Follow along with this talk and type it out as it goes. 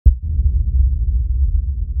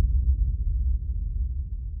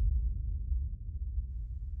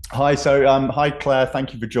Hi Claire,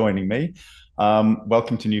 thank you for joining me.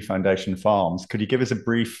 Welcome to New Foundation Farms. Could you give us a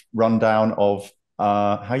brief rundown of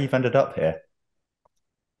how you've ended up here?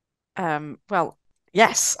 Well,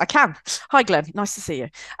 yes, I can. Hi, Glenn. Nice to see you.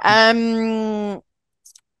 Um,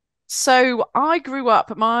 so I grew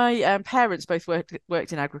up. My parents both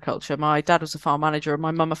worked in agriculture. My dad was a farm manager, and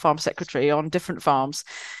my mum a farm secretary on different farms.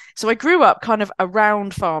 So I grew up kind of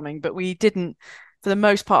around farming, but we didn't. For the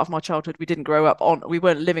most part of my childhood, we didn't grow up on. We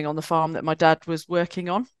weren't living on the farm that my dad was working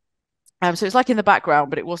on. So it's like in the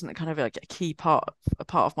background, but it wasn't kind of like a key part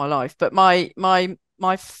of my life. But my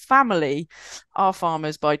family are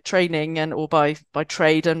farmers by training and or by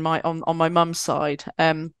trade, and my on my mum's side.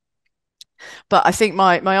 But I think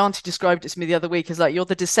my auntie described it to me the other week as like you're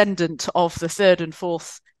the descendant of the third and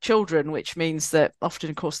fourth children, which means that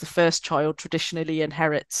often, of course, the first child traditionally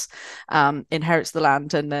inherits the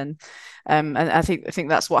land, and then and I think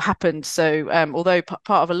that's what happened. So although part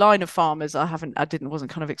of a line of farmers,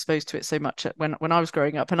 wasn't kind of exposed to it so much when I was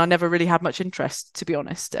growing up, and I never really had much interest, to be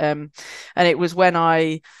honest. And it was when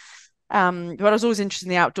I was always interested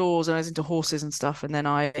in the outdoors and I was into horses and stuff, and then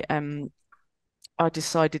I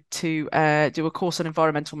decided to do a course on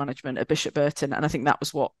environmental management at Bishop Burton, and I think that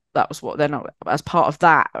was what then as part of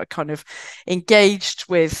that I kind of engaged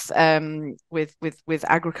with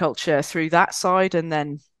agriculture through that side, and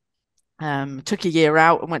then took a year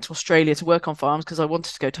out and went to Australia to work on farms because I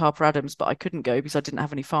wanted to go to Harper Adams, but I couldn't go because I didn't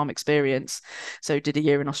have any farm experience. So did a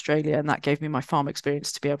year in Australia, and that gave me my farm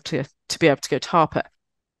experience to be able to go to Harper.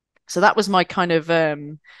 So that was my kind of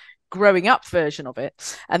growing up version of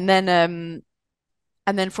it, and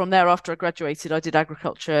then from there, after I graduated, I did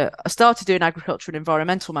agriculture. I started doing agriculture and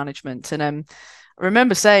environmental management, and I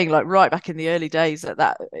remember saying, like right back in the early days,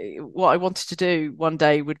 that what I wanted to do one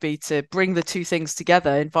day would be to bring the two things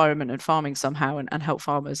together, environment and farming somehow, and help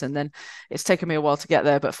farmers. And then it's taken me a while to get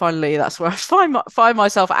there, but finally, that's where I find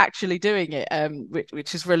myself actually doing it,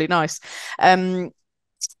 which is really nice. Um,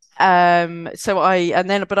 so I and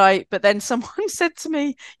then but then someone said to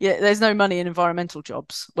me, yeah, there's no money in environmental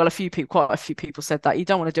jobs. Well, quite a few people said that you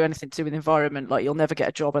don't want to do anything to do with the environment, like you'll never get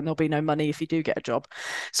a job and there'll be no money if you do get a job.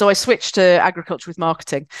 So I switched to agriculture with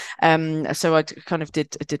marketing. So kind of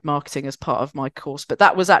did marketing as part of my course, but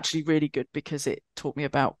that was actually really good because it taught me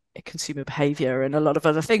about consumer behavior and a lot of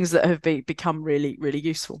other things that have become really, really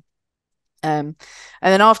useful. And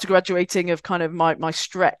then after graduating, of kind of my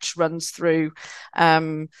stretch runs through,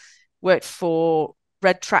 um, worked for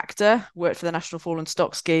Red Tractor, worked for the National Fallen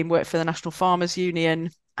Stock Scheme, worked for the National Farmers Union,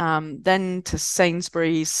 then to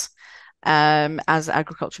Sainsbury's as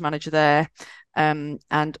agriculture manager there,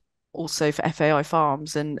 and also for FAI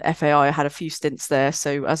Farms. And FAI, I had a few stints there.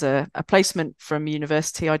 So as a placement from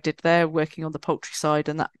university, I did there working on the poultry side,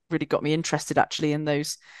 and that really got me interested actually in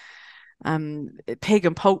those pig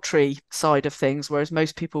and poultry side of things, whereas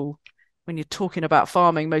most people, when you're talking about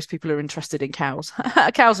farming, most people are interested in cows,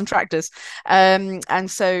 cows and tractors. And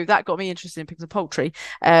so that got me interested in pigs and poultry.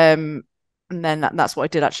 And then that's what I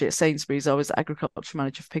did actually at Sainsbury's. I was the agriculture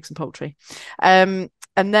manager for pigs and poultry. And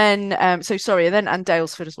then and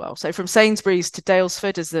Dalesford as well. So from Sainsbury's to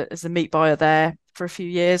Dalesford as the meat buyer there for a few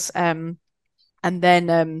years. And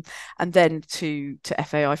then to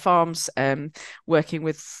FAI Farms, working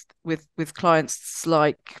with clients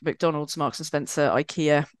like McDonald's, Marks and Spencer,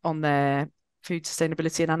 Ikea on their food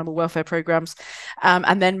sustainability and animal welfare programs.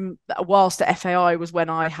 And then whilst at FAI was when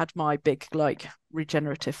I had my big like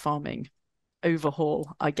regenerative farming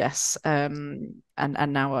overhaul, I guess. And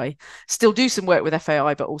now I still do some work with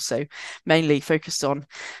FAI, but also mainly focused on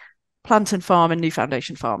plant and farm and new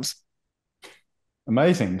foundation farms.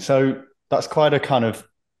 Amazing. So that's quite a kind of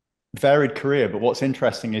varied career, but what's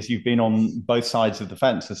interesting is you've been on both sides of the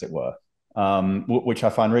fence, as it were, which I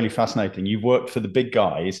find really fascinating. You've worked for the big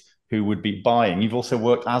guys who would be buying. You've also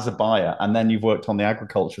worked as a buyer, and then you've worked on the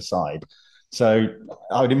agriculture side. So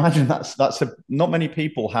I would imagine not many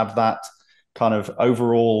people have that kind of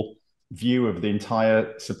overall view of the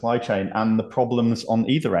entire supply chain and the problems on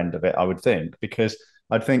either end of it. I would think because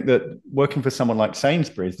I'd think that working for someone like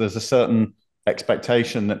Sainsbury's, there's a certain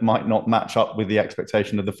expectation that might not match up with the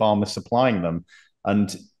expectation of the farmer supplying them,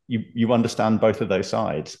 and you understand both of those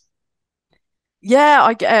sides.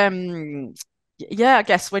 Yeah, yeah, I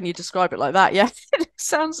guess when you describe it like that, yeah, it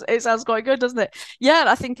sounds quite good, doesn't it? Yeah,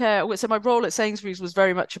 I think so. My role at Sainsbury's was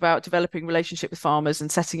very much about developing relationship with farmers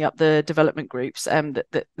and setting up the development groups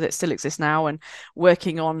that still exist now, and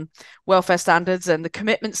working on welfare standards and the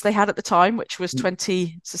commitments they had at the time, which was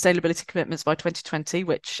 20 sustainability commitments by 2020,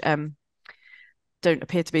 which don't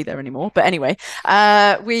appear to be there anymore. But anyway,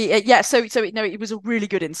 it was a really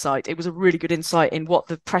good insight. It was a really good insight in what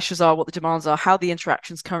the pressures are, what the demands are, how the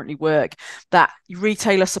interactions currently work, that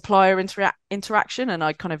retailer supplier interaction. And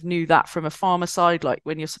I kind of knew that from a farmer side, like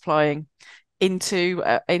when you're supplying into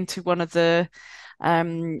one of the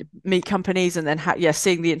meat companies, and then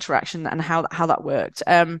seeing the interaction and how that worked.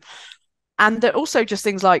 And there also just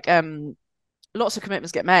things like lots of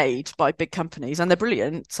commitments get made by big companies, and they're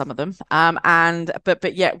brilliant, some of them,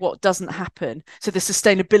 but yet what doesn't happen, so the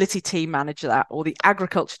sustainability team manage that, or the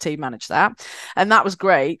agriculture team manage that, and that was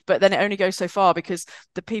great, but then it only goes so far, because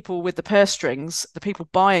the people with the purse strings, the people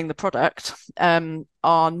buying the product,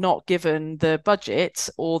 are not given the budget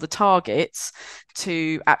or the targets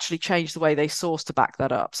to actually change the way they source to back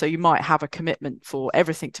that up. So you might have a commitment for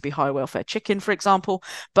everything to be high welfare chicken, for example,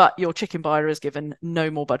 but your chicken buyer is given no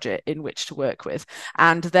more budget in which to work with,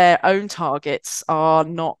 and their own targets are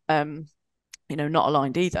not not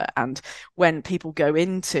aligned either. And when people go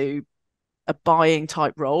into a buying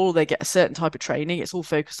type role, they get a certain type of training, it's all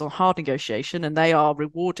focused on hard negotiation, and they are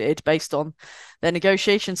rewarded based on their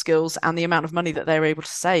negotiation skills and the amount of money that they're able to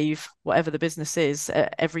save, whatever the business is,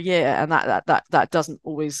 every year. And that doesn't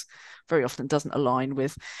always, very often doesn't align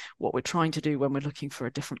with what we're trying to do when we're looking for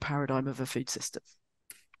a different paradigm of a food system.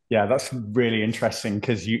 Yeah, that's really interesting,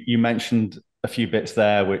 because you mentioned a few bits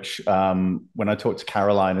there, which when I talked to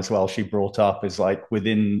Caroline as well, she brought up, is like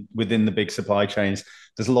within the big supply chains,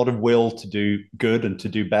 there's a lot of will to do good and to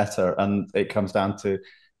do better, and it comes down to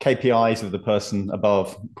KPIs of the person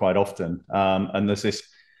above quite often, and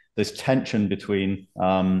there's tension between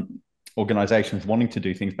organizations wanting to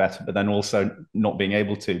do things better, but then also not being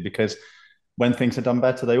able to, because when things are done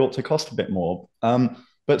better, they ought to cost a bit more.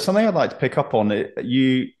 But something I'd like to pick up on,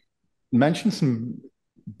 you mentioned some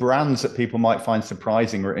brands that people might find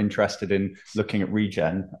surprising or interested in looking at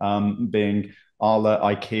regen, being Arla,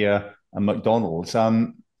 Ikea, and McDonald's.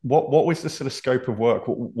 What was the sort of scope of work?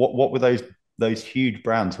 What were those huge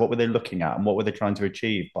brands? What were they looking at, and what were they trying to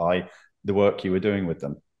achieve by the work you were doing with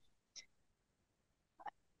them?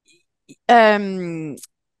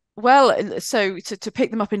 Well, so to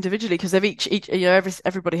pick them up individually, because they've each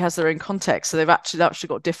everybody has their own context, so they've actually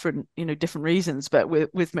got different different reasons. But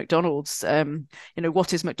with McDonald's,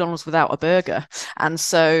 what is McDonald's without a burger? And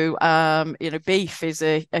so beef is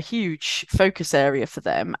a huge focus area for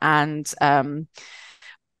them, and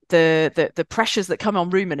the pressures that come on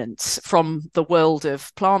ruminants from the world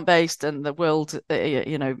of plant-based, and the world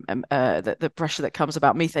the pressure that comes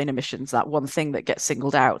about methane emissions, that one thing that gets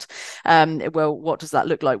singled out. Well, what does that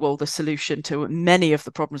look like? Well, the solution to many of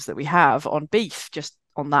the problems that we have on beef, just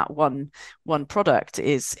on that one product,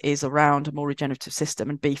 is around a more regenerative system,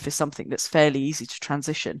 and beef is something that's fairly easy to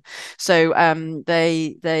transition. So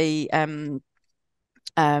they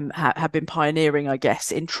have been pioneering, I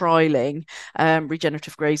guess, in trialing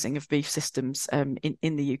regenerative grazing of beef systems in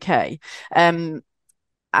the UK.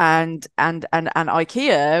 And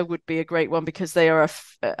IKEA would be a great one, because they are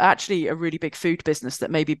actually a really big food business that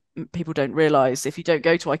maybe people don't realize. If you don't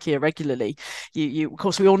go to IKEA regularly, you of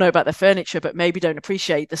course, we all know about their furniture, but maybe don't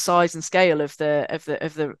appreciate the size and scale of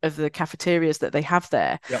the cafeterias that they have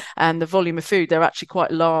there. Yep. And the volume of food. They're actually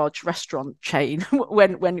quite a large restaurant chain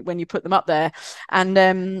when you put them up there.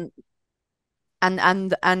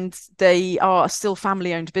 And they are still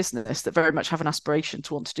family-owned business that very much have an aspiration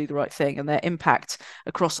to want to do the right thing, and their impact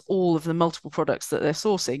across all of the multiple products that they're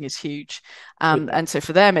sourcing is huge. And so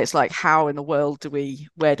for them, it's like, how in the world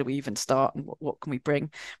where do we even start, and what can we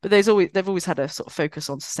bring? But they've always had a sort of focus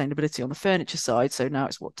on sustainability on the furniture side. So now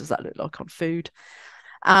it's, what does that look like on food?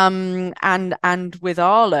 And with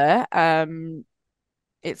Arla,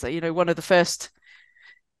 it's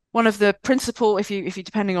one of the principle, if you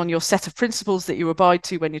depending on your set of principles that you abide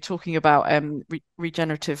to when you're talking about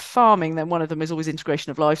regenerative farming, then one of them is always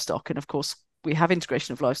integration of livestock. And of course, we have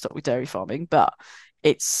integration of livestock with dairy farming, but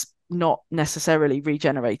it's not necessarily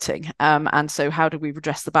regenerating. And so how do we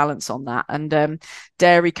redress the balance on that? And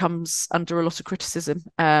dairy comes under a lot of criticism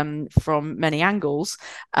from many angles,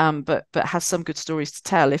 but has some good stories to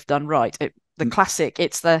tell if done right. The classic,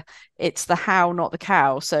 it's the how, not the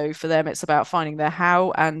cow. So for them, it's about finding their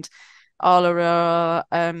how. And Arla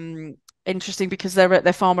are interesting because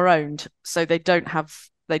they're farmer owned, so they don't have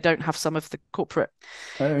some of the corporate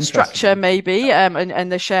structure maybe,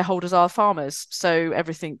 and the shareholders are farmers. So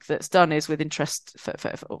everything that's done is with interest for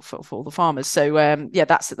all the farmers. So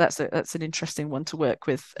that's an interesting one to work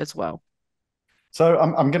with as well. So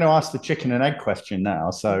I'm going to ask the chicken and egg question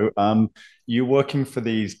now. So you're working for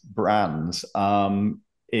these brands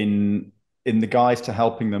in in the guise to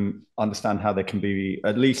helping them understand how they can be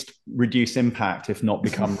at least reduce impact, if not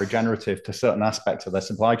become regenerative to certain aspects of their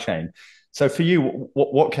supply chain. So for you,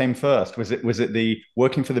 what came first? Was it the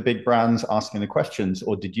working for the big brands, asking the questions,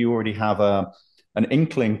 or did you already have an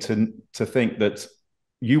inkling to think that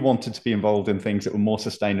you wanted to be involved in things that were more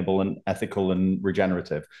sustainable and ethical and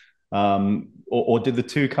regenerative? Or did the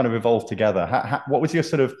two kind of evolve together? What was your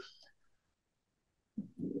sort of,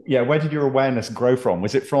 yeah, where did your awareness grow from?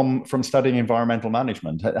 Was it from studying environmental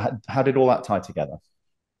management? How did all that tie together?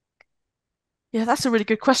 Yeah, that's a really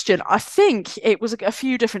good question. I think it was a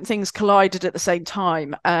few different things collided at the same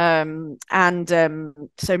time. So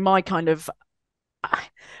my kind of,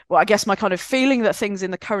 well, I guess my kind of feeling that things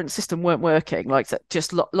in the current system weren't working, like that,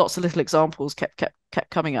 just lots of little examples kept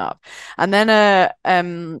coming up, and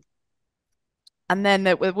then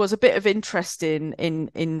there was a bit of interest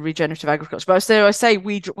in regenerative agriculture. But I say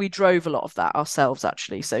we drove a lot of that ourselves,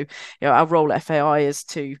 actually. So, our role at FAI is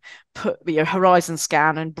to put horizon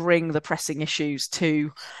scan and bring the pressing issues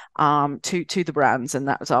to the brands, and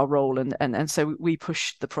that was our role. And so we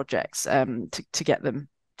pushed the projects to get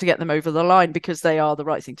them over the line, because they are the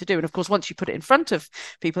right thing to do. And of course, once you put it in front of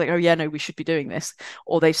people, like, oh yeah, no, we should be doing this,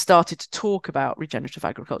 or they've started to talk about regenerative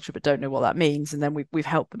agriculture but don't know what that means, and then we've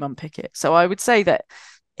helped them unpick it. So I would say that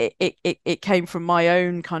it came from my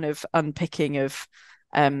own kind of unpicking of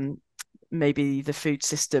maybe the food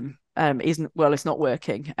system it's not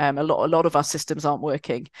working. A lot of our systems aren't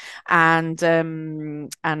working, and I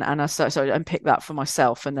unpicked that for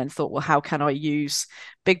myself, and then thought, well, how can I use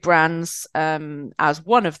big brands as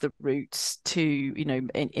one of the routes to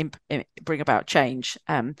bring about change.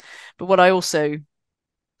 But what I also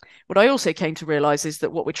came to realize is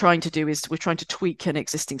that what we're trying to do is we're trying to tweak an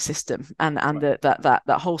existing system, and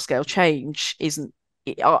that whole scale change isn't,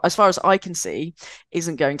 as far as I can see,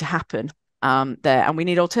 isn't going to happen there, and we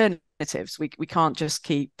need alternatives. We can't just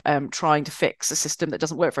keep trying to fix a system that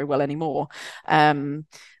doesn't work very well anymore. I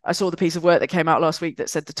saw the piece of work that came out last week that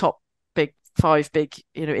said the top five big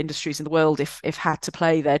industries in the world, if had to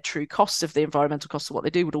pay their true costs of the environmental costs of what they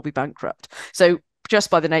do, would all be bankrupt. So just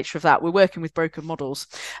by the nature of that, we're working with broken models,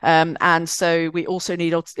 and so we also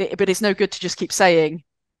need, but it's no good to just keep saying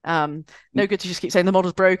the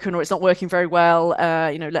model's broken or it's not working very well.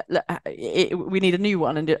 We need a new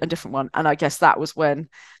one and a different one. And I guess that was when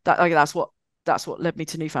that's what led me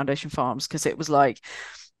to New Foundation Farms, because it was like,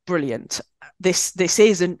 brilliant. This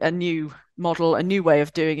is a new model, a new way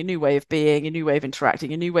of doing, a new way of being, a new way of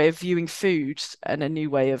interacting, a new way of viewing food, and a new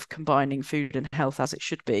way of combining food and health as it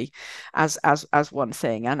should be, as one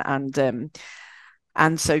thing.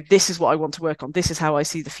 And so this is what I want to work on. This is how I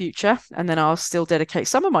see the future. And then I'll still dedicate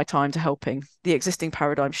some of my time to helping the existing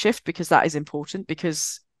paradigm shift, because that is important.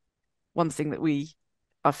 Because one thing that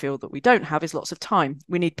I feel that we don't have is lots of time.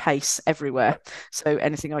 We need pace everywhere. So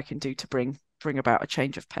anything I can do to bring about a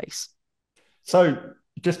change of pace. So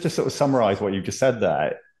just to sort of summarize what you've just said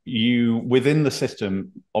there, within the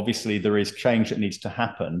system, obviously there is change that needs to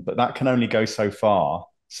happen, but that can only go so far.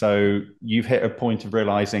 So you've hit a point of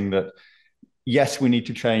realizing that yes, we need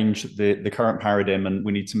to change the current paradigm, and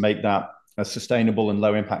we need to make that as sustainable and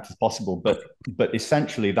low impact as possible. But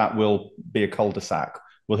essentially, that will be a cul-de-sac.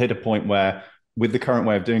 We'll hit a point where, with the current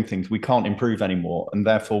way of doing things, we can't improve anymore, and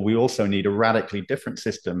therefore we also need a radically different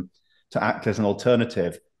system to act as an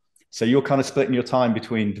alternative. So you're kind of splitting your time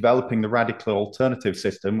between developing the radical alternative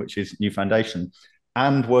system, which is New Foundation,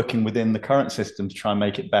 and working within the current system to try and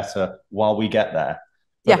make it better while we get there.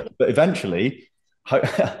 But eventually,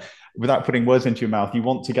 without putting words into your mouth, you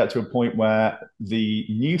want to get to a point where the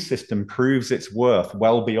new system proves its worth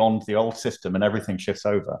well beyond the old system, and everything shifts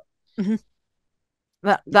over. Mm-hmm.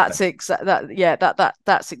 That's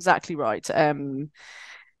exactly right.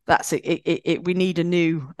 That's it. We need a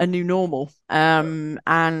new normal, and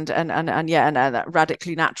that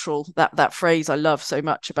radically natural, that phrase I love so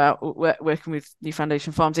much about working with New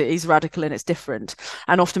Foundation Farms. It is radical and it's different,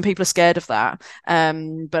 and often people are scared of that.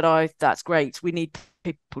 But that's great. We need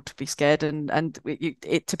people to be scared and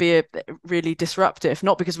it to be a really disruptive,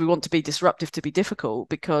 not because we want to be disruptive to be difficult,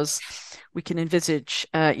 because we can envisage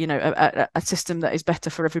a system that is better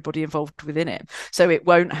for everybody involved within it. So it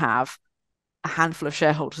won't have a handful of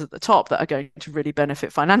shareholders at the top that are going to really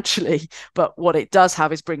benefit financially, but what it does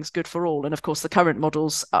have is brings good for all. And of course the current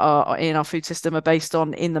models are in our food system are based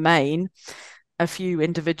on, in the main, a few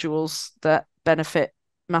individuals that benefit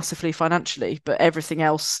massively financially, but everything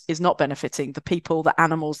else is not benefiting. The people, the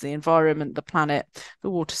animals, the environment, the planet,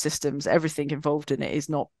 the water systems, everything involved in it is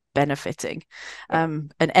not benefiting.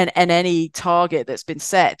 And any target that's been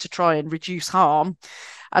set to try and reduce harm,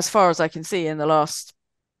 as far as I can see in the last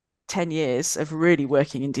 10 years of really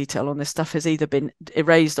working in detail on this stuff has either been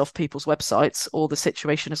erased off people's websites or the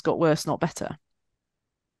situation has got worse, not better.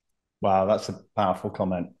 Wow, that's a powerful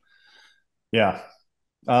comment. Yeah.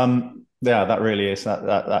 Yeah, that really is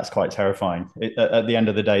that's quite terrifying. At the end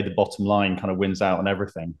of the day, the bottom line kind of wins out on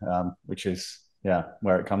everything, which is yeah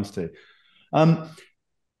where it comes to. Um,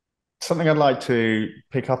 Something I'd like to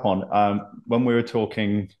pick up on when we were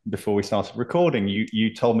talking before we started recording,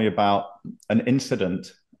 you told me about an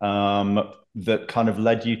incident that kind of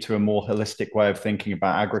led you to a more holistic way of thinking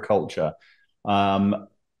about agriculture. Um,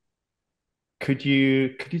 could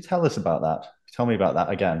you tell us about that? Tell me about that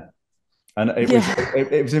again. And Yeah.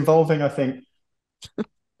 it was involving, I think,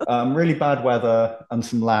 really bad weather and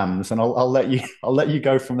some lambs, and I'll let you I'll let you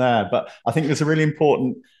go from there. But I think there's a really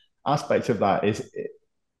important aspect of that is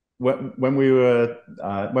when we were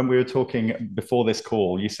talking before this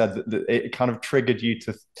call, you said that it kind of triggered you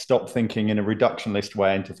to stop thinking in a reductionist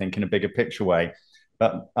way and to think in a bigger picture way.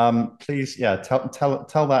 But please, yeah,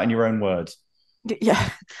 tell that in your own words. Yeah.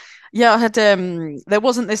 Yeah, I had there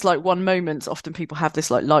wasn't this like one moment. Often people have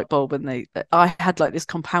this like light bulb and I had like this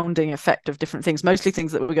compounding effect of different things, mostly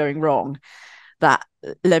things that were going wrong that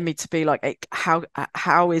led me to be like,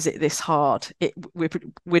 how is it this hard?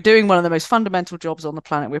 We're doing one of the most fundamental jobs on the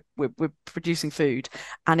planet. We're producing food,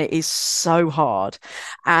 and it is so hard.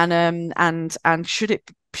 And should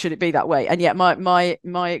it be that way? And yet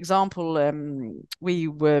my example, I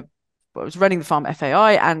was running the farm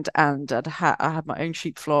FAI, and I had my own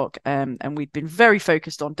sheep flock, and we'd been very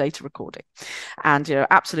focused on data recording. And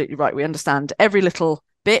absolutely right, we understand every little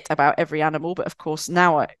bit about every animal, but of course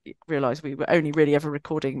now I realize we were only really ever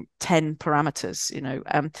recording 10 parameters,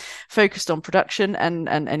 focused on production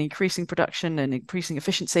and increasing production and increasing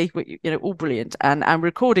efficiency, all brilliant, and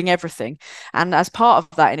recording everything. And as part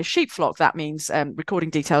of that, in a sheep flock, that means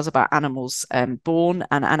recording details about animals born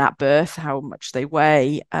and at birth, how much they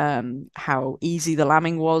weigh, how easy the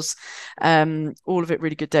lambing was, all of it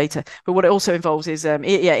really good data. But what it also involves is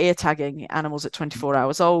ear tagging animals at 24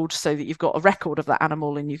 hours old, so that you've got a record of that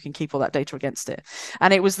animal and you can keep all that data against it.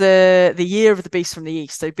 And it was the year of the beast from the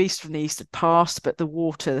east. So beast from the east had passed, but the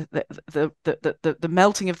water, the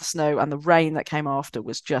melting of the snow and the rain that came after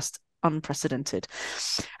was just unprecedented.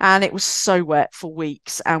 And it was so wet for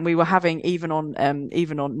weeks, and we were having even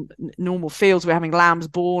on normal fields, we were having lambs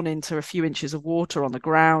born into a few inches of water on the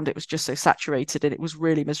ground. It was just so saturated, and it was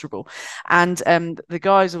really miserable. And the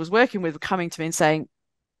guys I was working with were coming to me and saying,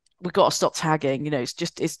 we've got to stop tagging,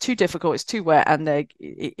 it's too difficult, it's too wet, and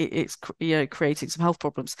it's creating some health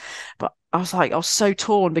problems. But I was so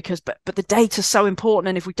torn, because but the data's so important,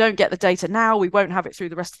 and if we don't get the data now, we won't have it through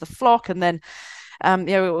the rest of the flock, and then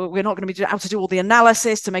we're not going to be able to do all the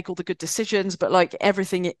analysis to make all the good decisions. But like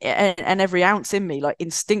everything and every ounce in me, like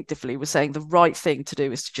instinctively, was saying the right thing to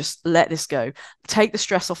do is to just let this go, take the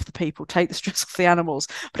stress off the people, take the stress off the animals.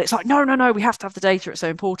 But it's like, no, we have to have the data, it's so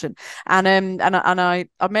important. And I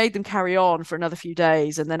made them carry on for another few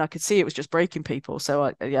days, and then I could see it was just breaking people.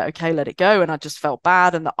 So okay, let it go. And I just felt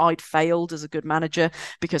bad, and that I'd failed as a good manager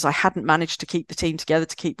because I hadn't managed to keep the team together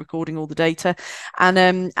to keep recording all the data.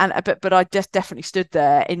 But I definitely stood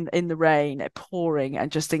there in the rain, pouring,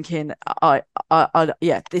 and just thinking,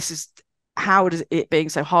 this is how is it being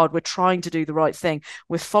so hard? We're trying to do the right thing.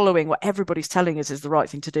 We're following what everybody's telling us is the right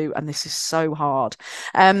thing to do, and this is so hard.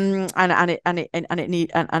 And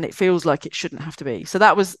it feels like it shouldn't have to be. So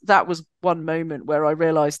that was one moment where I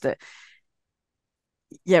realized that,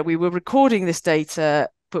 we were recording this data,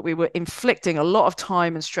 but we were inflicting a lot of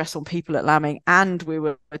time and stress on people at lambing, and we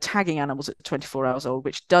were tagging animals at 24 hours old,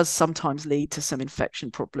 which does sometimes lead to some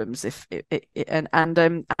infection problems. And I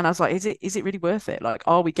was like, is it really worth it? Like,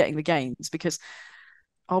 are we getting the gains? Because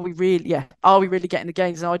are we really getting the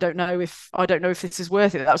gains? And I don't know if this is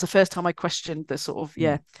worth it. That was the first time I questioned the sort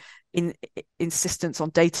of insistence on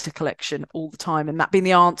data collection all the time, and that being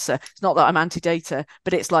the answer. It's not that I'm anti-data,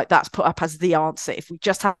 but it's like that's put up as the answer. If we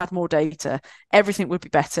just had more data, everything would be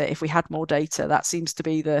better. If we had more data, that seems to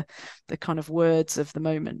be the kind of words of the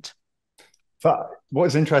moment. But what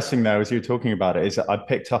is interesting though, as you were talking about it, is that I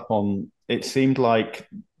picked up on, it seemed like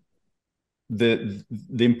the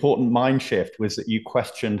important mind shift was that you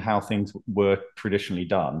questioned how things were traditionally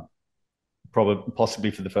done, probably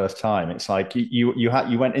possibly for the first time. It's like you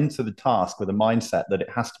went into the task with a mindset that it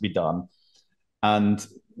has to be done, and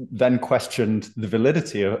then questioned the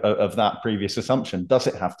validity of that previous assumption. Does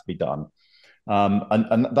it have to be done?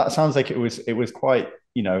 And that sounds like it was quite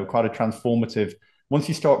quite a transformative. Once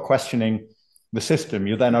you start questioning the system,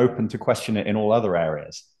 you're then open to question it in all other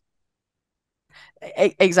areas.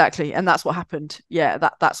 Exactly, and that's what happened. Yeah,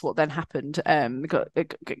 that's what then happened. I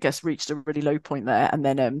guess reached a really low point there, and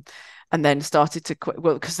then started to quit.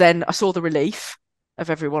 Well, because then I saw the relief of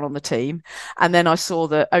everyone on the team, and then I saw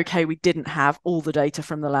that okay, we didn't have all the data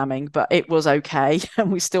from the lambing, but it was okay,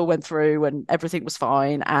 and we still went through, and everything was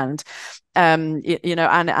fine, and so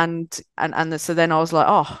then I was like,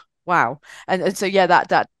 oh wow, and so yeah,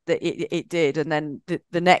 it did, and then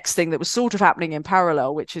the next thing that was sort of happening in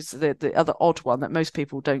parallel, which is the other odd one that most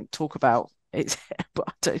people don't talk about, it's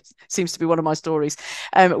but it seems to be one of my stories,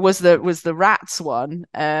 was the rats one,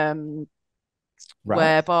 Right.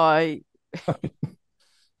 whereby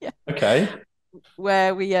yeah, Okay.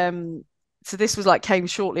 where we so this was like came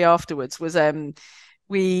shortly afterwards, was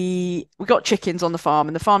we got chickens on the farm,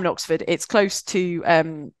 and the farm in Oxford, it's close to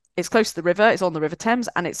the river, it's on the River Thames,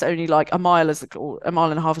 and it's only like a mile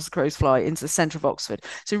and a half as the crows fly into the centre of Oxford,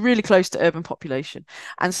 so really close to urban population.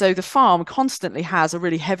 And so the farm constantly has a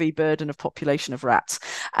really heavy burden of population of rats,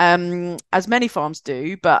 as many farms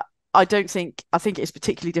do, but I think it's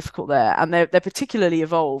particularly difficult there, and they're particularly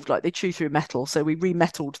evolved. Like they chew through metal, so we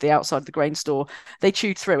remetaled the outside of the grain store. They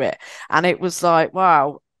chewed through it, and it was like,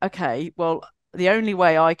 wow, okay, well, the only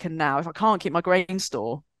way I can now, if I can't keep my grain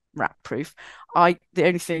store rat proof, the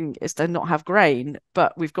only thing is to not have grain,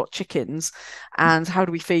 but we've got chickens, and how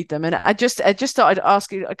do we feed them? And I just started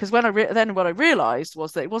asking, because then what I realized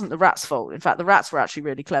was that it wasn't the rats' fault. In fact, the rats were actually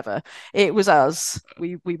really clever. It was us.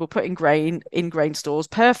 We were putting grain in grain stores,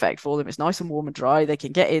 perfect for them. It's nice and warm and dry. They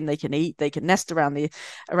can get in, they can eat, they can nest around the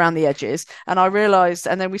edges. And I realized,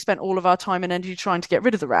 and then we spent all of our time and energy trying to get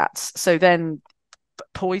rid of the rats. So then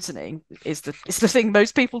poisoning is the thing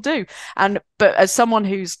most people do. And but as someone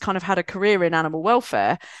who's kind of had a career in animal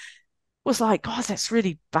welfare, was like, God, that's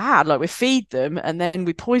really bad. Like we feed them and then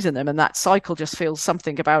we poison them, and that cycle just feels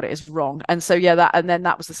something about it is wrong. And so yeah,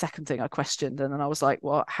 that was the second thing I questioned. And then I was like,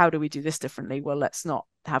 well, how do we do this differently? Well, let's not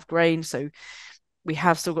have grain. So we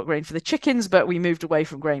have still got grain for the chickens, but we moved away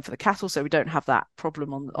from grain for the cattle, so we don't have that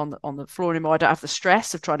problem on the floor anymore. I don't have the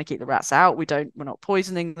stress of trying to keep the rats out. We're not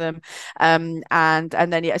poisoning them, and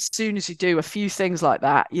then yeah, as soon as you do a few things like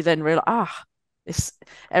that, you then realize this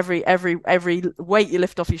every weight you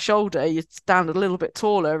lift off your shoulder, you stand a little bit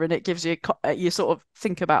taller, and it gives you you sort of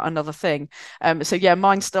think about another thing. So yeah,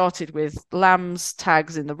 mine started with lambs,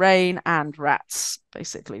 tags in the rain, and rats.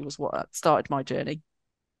 Basically, was what started my journey.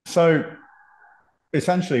 So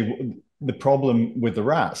essentially, the problem with the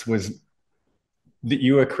rats was that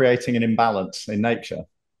you were creating an imbalance in nature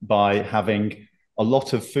by having a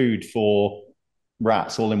lot of food for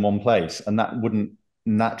rats all in one place, and that wouldn't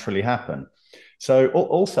naturally happen. So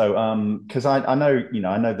also, because I know,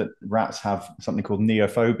 I know that rats have something called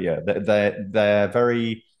neophobia.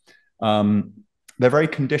 That um, they're very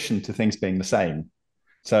conditioned to things being the same.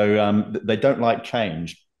 So they don't like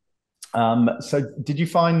change. So did you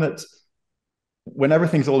find that when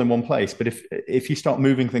everything's all in one place, but if you start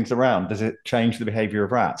moving things around, does it change the behavior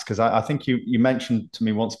of rats? Because I think you mentioned to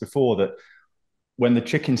me once before that when the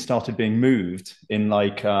chickens started being moved in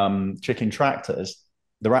like chicken tractors,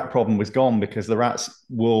 the rat problem was gone because the rats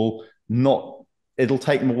will not. It'll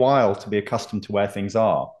take them a while to be accustomed to where things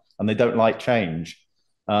are, and they don't like change.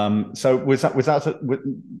 So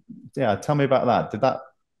yeah? Tell me about that. Did that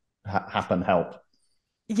happen? Help?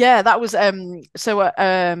 Yeah, that was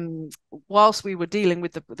whilst we were dealing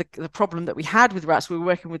with the problem that we had with rats, we were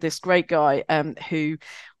working with this great guy who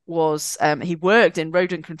was he worked in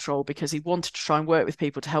rodent control because he wanted to try and work with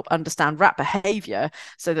people to help understand rat behavior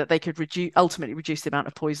so that they could ultimately reduce the amount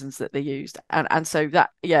of poisons that they used. And so that,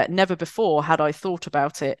 yeah, never before had I thought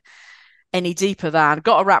about it any deeper than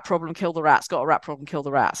got a rat problem, kill the rats, got a rat problem, kill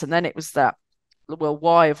the rats. And then it was that, well,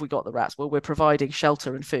 why have we got the rats? Well, we're providing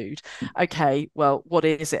shelter and food. Okay, well, what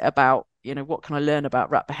is it about, what can I learn about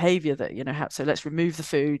rat behavior that, so let's remove the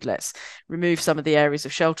food, let's remove some of the areas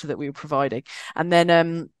of shelter that we were providing. And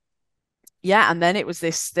then yeah, and then it was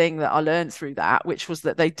this thing that I learned through that, which was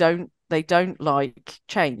that they don't like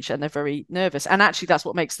change, and they're very nervous. And actually that's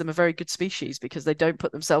what makes them a very good species, because they don't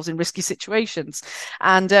put themselves in risky situations.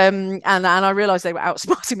 And I realized they were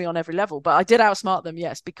outsmarting me on every level, but I did outsmart them,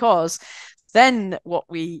 yes, because then what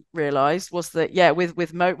we realized was that, yeah,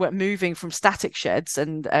 with moving from static sheds,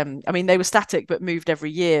 and I mean, they were static but moved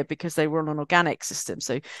every year because they were on an organic system,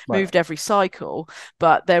 so Right. moved every cycle,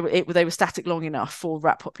 but they were static long enough for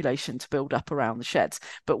rat population to build up around the sheds.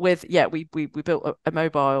 But we built a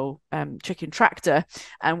mobile chicken tractor,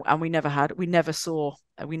 and we never saw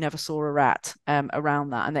a rat around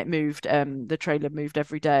that, and the trailer moved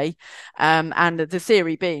every day, and the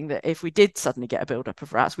theory being that if we did suddenly get a buildup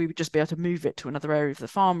of rats, we would just be able to move it to another area of the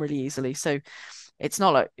farm really easily. So It's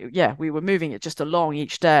not like, yeah, we were moving it just along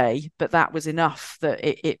each day, but that was enough that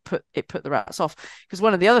it put the rats off. Because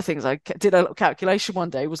one of the other things I did a little calculation one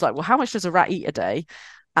day was like, well, how much does a rat eat a day?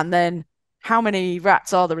 And then how many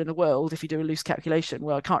rats are there in the world if you do a loose calculation?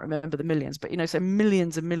 Well, I can't remember the millions, but so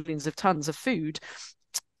millions and millions of tons of food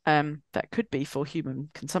that could be for human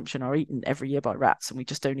consumption are eaten every year by rats, and we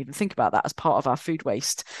just don't even think about that as part of our food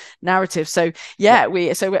waste narrative. So yeah,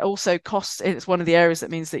 it also costs. It's one of the areas that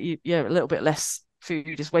means that a little bit less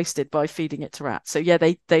food is wasted by feeding it to rats. So yeah,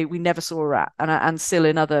 we never saw a rat, and still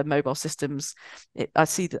in other mobile systems, I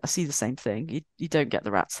see the same thing. You don't get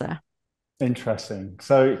the rats there. Interesting.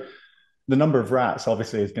 So the number of rats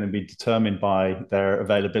obviously is going to be determined by their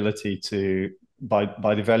availability to by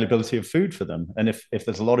the availability of food for them. And if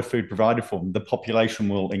there's a lot of food provided for them, the population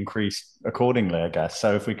will increase accordingly, I guess.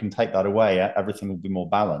 So if we can take that away, everything will be more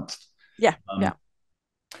balanced. Yeah, Um, yeah.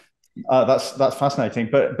 that's fascinating.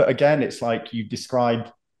 But again, it's like you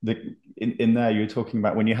described in there. You were talking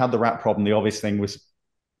about when you had the rat problem. The obvious thing was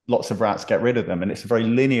lots of rats, get rid of them, and it's a very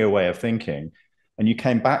linear way of thinking. And you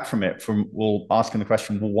came back from it from asking the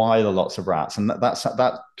question, well, why are there lots of rats? And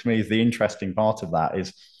that to me is the interesting part of that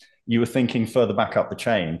is you were thinking further back up the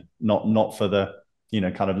chain, not for the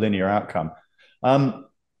kind of linear outcome.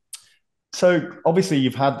 So obviously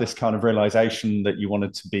you've had this kind of realization that you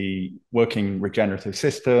wanted to be working regenerative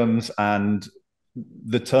systems, and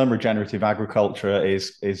the term regenerative agriculture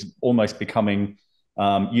is almost becoming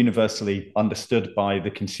universally understood by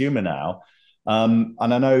the consumer now. And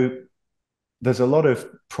I know there's a lot of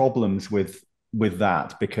problems with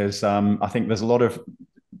that because I think there's a lot of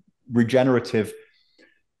regenerative.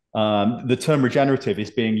 The term regenerative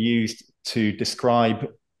is being used to describe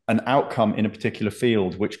an outcome in a particular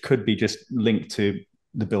field, which could be just linked to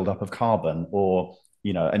the buildup of carbon or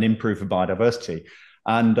an improved biodiversity.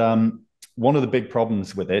 And one of the big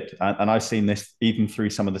problems with it, and I've seen this even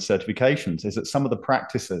through some of the certifications, is that some of the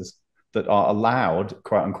practices that are allowed,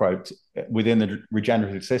 quote unquote, within the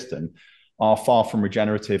regenerative system are far from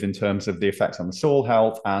regenerative in terms of the effects on the soil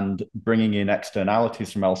health and bringing in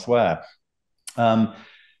externalities from elsewhere.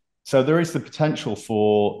 So there is the potential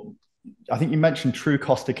for, I think you mentioned true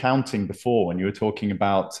cost accounting before when you were talking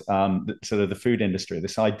about sort of the food industry,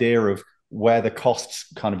 this idea of where the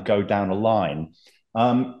costs kind of go down a line.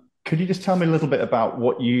 Could you just tell me a little bit about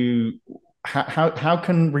how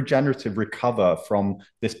can regenerative recover from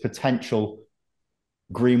this potential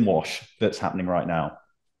greenwash that's happening right now?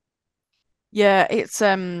 Yeah, it's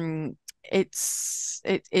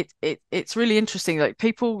really interesting. Like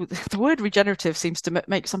people, the word regenerative seems to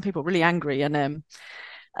make some people really angry, and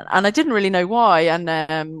I didn't really know why.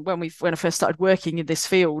 And when I first started working in this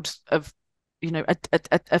field of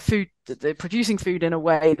a food, producing food in a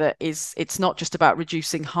way that it's not just about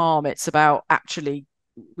reducing harm, it's about actually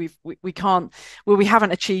we can't, well, we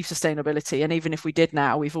haven't achieved sustainability, and even if we did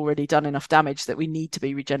now, we've already done enough damage that we need to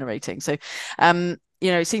be regenerating. So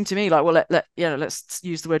it seemed to me like, well, let's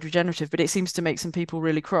use the word regenerative, but it seems to make some people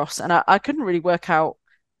really cross, and I couldn't really work out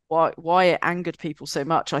why it angered people so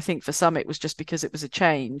much. I think for some it was just because it was a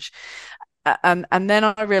change, and then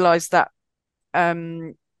I realized that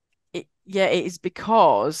it is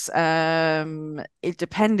because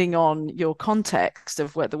depending on your context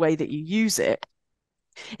of the way that you use it,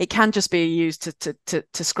 it can just be used to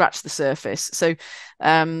scratch the surface. So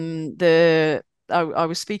I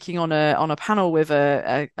was speaking on a panel with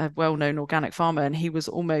a well-known organic farmer, and he was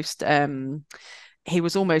almost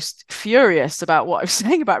furious about what I was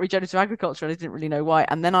saying about regenerative agriculture, and I didn't really know why.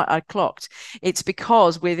 And then I clocked it's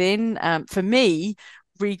because within, for me,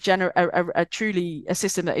 a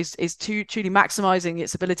system that is truly maximizing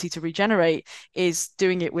its ability to regenerate is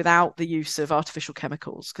doing it without the use of artificial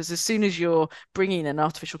chemicals, because as soon as you're bringing an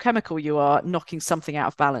artificial chemical, you are knocking something out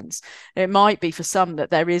of balance. It might be for some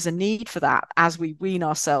that there is a need for that as we wean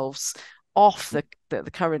ourselves off the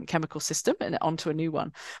current chemical system and onto a new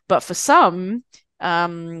one. But for some,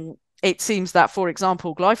 it seems that, for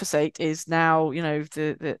example, glyphosate is now,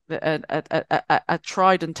 a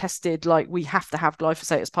tried and tested, like, we have to have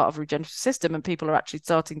glyphosate as part of a regenerative system, and people are actually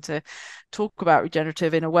starting to talk about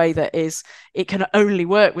regenerative in a way that is, it can only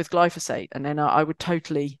work with glyphosate. And then I would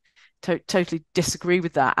totally disagree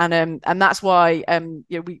with that, and that's why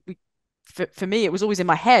we for me, it was always in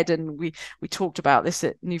my head, and we talked about this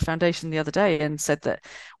at New Foundation the other day and said that,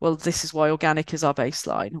 well, this is why organic is our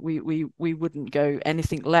baseline. We wouldn't go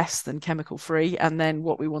anything less than chemical free, and then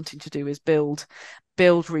what we're wanting to do is build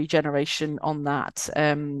regeneration on that,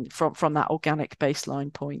 from that organic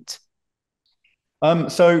baseline point.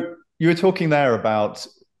 So you were talking there about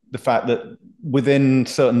the fact that within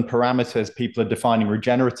certain parameters, people are defining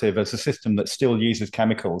regenerative as a system that still uses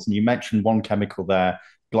chemicals. And you mentioned one chemical there,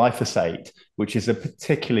 glyphosate, which is a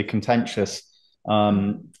particularly contentious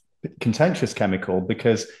chemical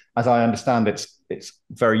because, as I understand, it's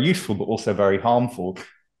very useful but also very harmful.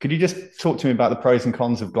 Could you just talk to me about the pros and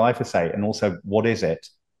cons of glyphosate and also what is it?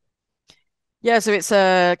 Yeah, so it's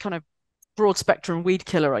a kind of broad spectrum weed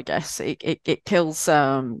killer, I guess. It kills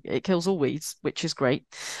all weeds, which is great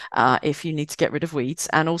if you need to get rid of weeds,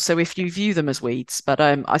 and also if you view them as weeds. But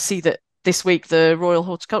I see that this week the Royal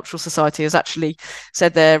Horticultural Society has actually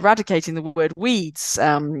said they're eradicating the word weeds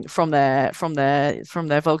from their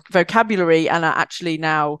vocabulary, and are actually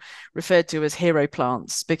now referred to as hero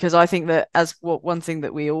plants, because I think that one thing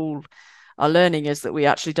that we all are learning is that we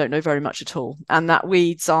actually don't know very much at all, and that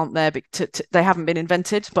weeds aren't there they haven't been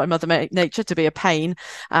invented by Mother Nature to be a pain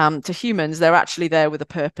to humans. They're actually there with a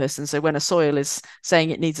purpose, and so when a soil is saying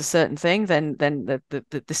it needs a certain thing, then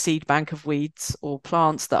the seed bank of weeds or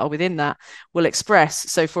plants that are within that will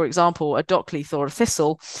express. So for example, a dockleaf or a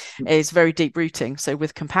thistle is very deep rooting, so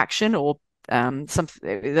with compaction or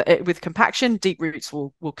with compaction, deep roots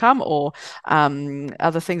will come, or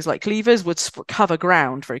other things like cleavers would cover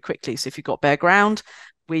ground very quickly. So if you've got bare ground,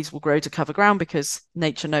 weeds will grow to cover ground because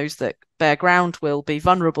nature knows that bare ground will be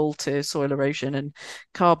vulnerable to soil erosion and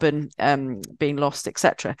carbon being lost,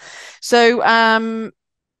 etc. So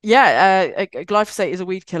glyphosate is a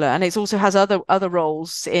weed killer, and it also has other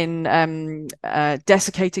roles in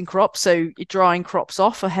desiccating crops, so drying crops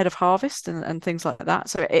off ahead of harvest and things like that.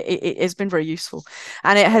 So it has been very useful,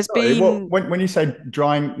 and it has been. When you say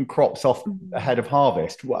drying crops off ahead of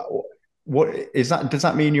harvest, what is that? Does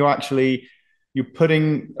that mean you're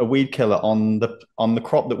putting a weed killer on the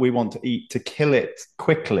crop that we want to eat to kill it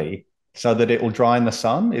quickly so that it will dry in the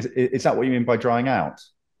sun? Is that what you mean by drying out?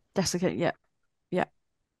 Desiccate, yeah, yeah.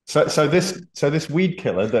 So this weed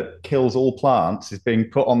killer that kills all plants is being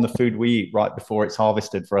put on the food we eat right before it's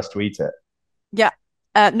harvested for us to eat it. Yeah,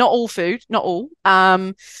 not all food, not all.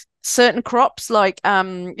 Certain crops, like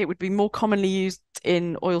it would be more commonly used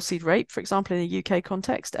in oilseed rape, for example, in the UK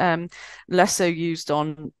context. Less so used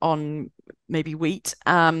on maybe wheat,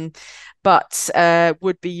 but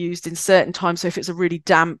would be used in certain times. So if it's a really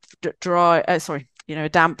damp, dry, a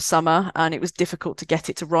damp summer, and it was difficult to get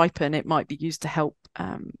it to ripen, it might be used to help.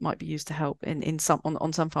 In some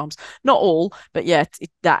on some farms, not all, but yeah,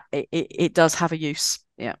 it does have a use.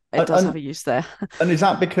 Yeah, it does have a use there. And is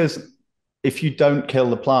that because if you don't kill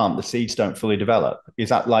the plant, the seeds don't fully develop? Is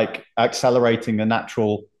that like accelerating the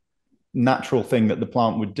natural thing that the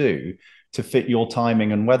plant would do to fit your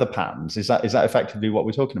timing and weather patterns? Is that effectively what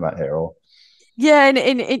we're talking about here, or? Yeah, and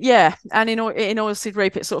in oilseed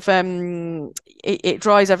rape, it sort of it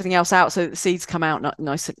dries everything else out, so that the seeds come out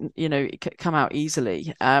nice, come out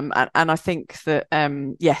easily. And I think that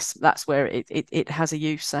yes, that's where it has a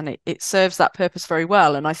use, and it serves that purpose very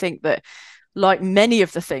well. And I think that, like many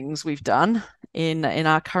of the things we've done in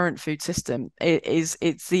our current food system,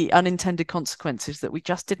 it's the unintended consequences that we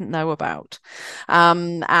just didn't know about,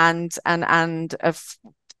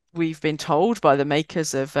 we've been told by the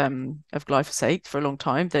makers of glyphosate for a long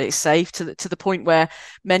time that it's safe, to the point where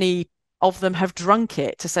many of them have drunk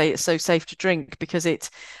it to say it's so safe to drink, because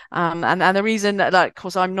and the reason that, like, of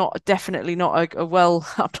course, I'm definitely not I'm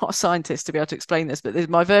not a scientist to be able to explain this, but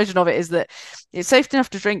my version of it is that it's safe enough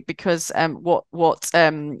to drink because what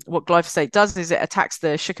glyphosate does is it attacks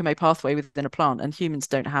the shikimate pathway within a plant, and humans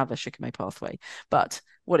don't have a shikimate pathway, but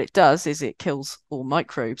what it does is it kills all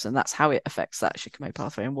microbes, and that's how it affects that shikimate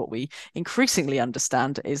pathway. And what we increasingly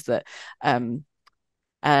understand is that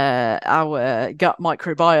our gut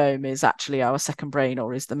microbiome is actually our second brain,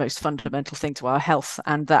 or is the most fundamental thing to our health,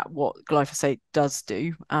 and that what glyphosate does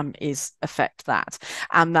do is affect that.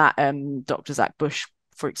 And that Dr. Zach Bush,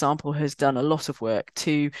 for example, has done a lot of work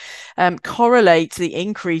to correlate the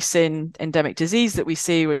increase in endemic disease that we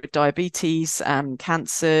see with diabetes,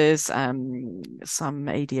 cancers, some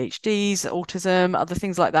ADHDs, autism, other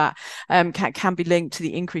things like that, can be linked to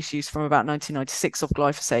the increased use from about 1996 of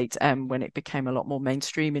glyphosate, when it became a lot more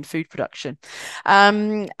mainstream in food production.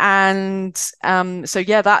 So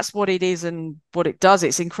yeah, that's what it is and what it does.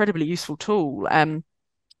 It's an incredibly useful tool.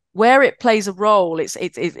 Where it plays a role, it's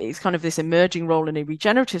kind of this emerging role in a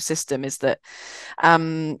regenerative system, is that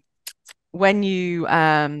when you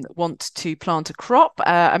want to plant a crop,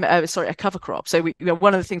 sorry, a cover crop. So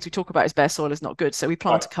one of the things we talk about is bare soil is not good. So we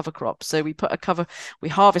plant Right. a cover crop. So we put a cover, we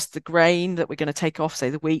harvest the grain that we're going to take off, say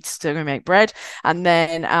the wheat to make bread. And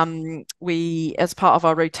then we, as part of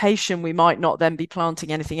our rotation, we might not then be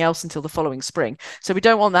planting anything else until the following spring. So we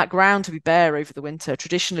don't want that ground to be bare over the winter.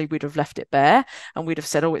 Traditionally, we'd have left it bare and we'd have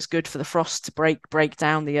said, oh, it's good for the frost to break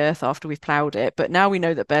down the earth after we've ploughed it. But now we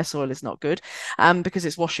know that bare soil is not good because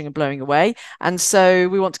it's washing and blowing away. And so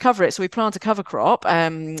we want to cover it. So we plant a cover crop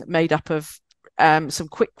made up of some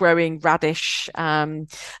quick growing radish,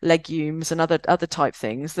 legumes, and other type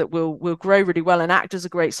things that will grow really well and act as a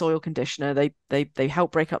great soil conditioner. They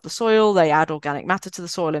help break up the soil, they add organic matter to the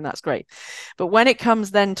soil, and that's great. But when it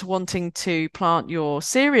comes then to wanting to plant your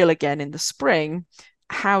cereal again in the spring,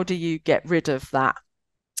 how do you get rid of that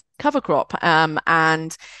cover crop?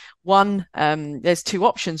 And there's two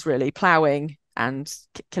options really: ploughing and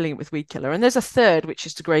killing it with weed killer. And there's a third, which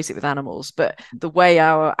is to graze it with animals. But the way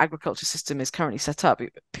our agriculture system is currently set up,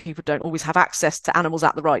 people don't always have access to animals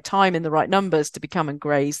at the right time in the right numbers to become and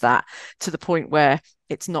graze that to the point where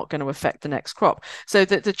it's not going to affect the next crop. So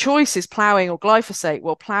the choice is ploughing or glyphosate.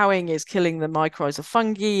 Well, ploughing is killing the mycorrhizal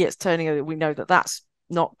fungi. It's turning, we know that that's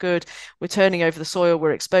not good. We're turning over the soil.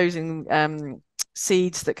 We're exposing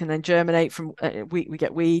seeds that can then germinate from we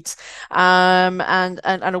get weeds, and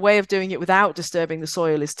a way of doing it without disturbing the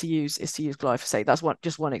soil is to use glyphosate. That's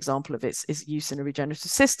just one example of its use in a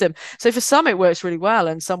regenerative system. So for some it works really well,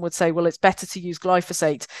 and some would say, well, it's better to use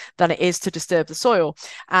glyphosate than it is to disturb the soil.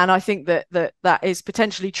 And I think that is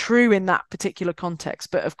potentially true in that particular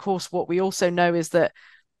context. But of course, what we also know is that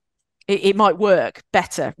it might work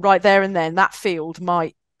better right there and then. That field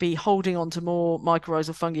might be holding on to more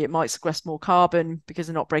mycorrhizal fungi. It might sequester more carbon because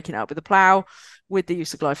they're not breaking out with the plough with the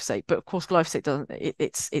use of glyphosate. But of course, glyphosate doesn't.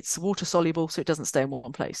 It's water soluble, so it doesn't stay in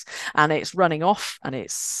one place, and it's running off, and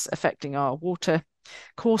it's affecting our water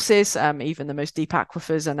courses. Even the most deep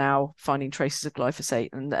aquifers are now finding traces of glyphosate,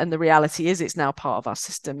 and the reality is it's now part of our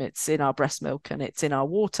system. It's in our breast milk and it's in our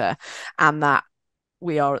water, and that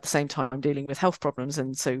we are at the same time dealing with health problems.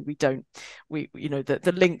 And so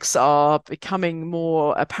the links are becoming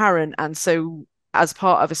more apparent. And so as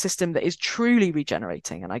part of a system that is truly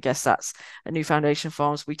regenerating, and I guess that's a New Foundation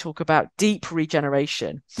Farms, we talk about deep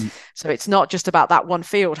regeneration. So it's not just about that one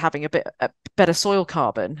field having a better soil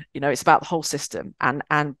carbon, it's about the whole system and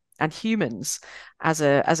humans as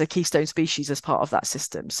a keystone species as part of that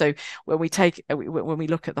system. So when we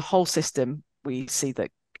look at the whole system, we see that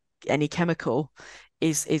any chemical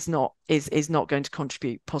is not going to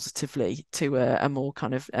contribute positively to a more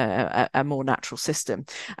kind of a more natural system.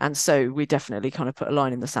 And so we definitely kind of put a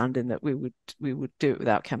line in the sand in that we would do it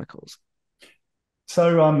without chemicals.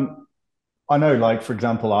 So I know, like for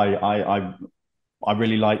example, I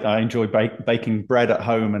enjoy baking bread at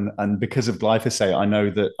home, and because of glyphosate, I know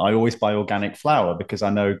that I always buy organic flour because I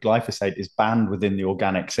know glyphosate is banned within the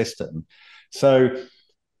organic system. So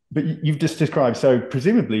but you've just described, so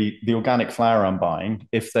presumably the organic flour I'm buying,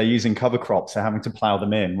 if they're using cover crops, they're having to plow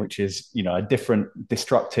them in, which is, a different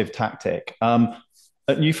destructive tactic.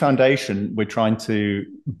 At New Foundation, we're trying to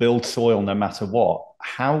build soil no matter what.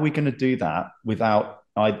 How are we going to do that without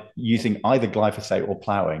using either glyphosate or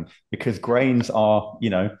plowing? Because grains are,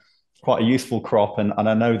 quite a useful crop, and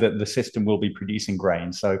I know that the system will be producing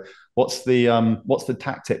grain. So what's the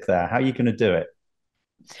tactic there? How are you going to do it?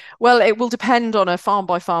 Well, it will depend on a farm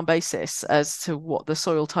by farm basis as to what the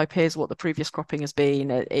soil type is, what the previous cropping has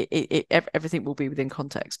been. Everything will be within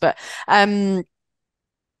context, but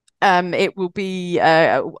it will be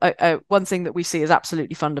one thing that we see as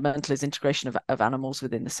absolutely fundamental is integration of animals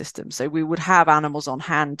within the system. So we would have animals on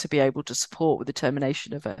hand to be able to support with the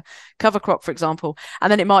termination of a cover crop, for example,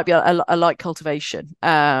 and then it might be a light cultivation,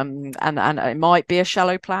 and it might be a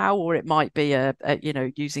shallow plough, or it might be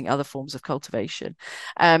using other forms of cultivation,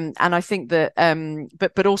 and I think that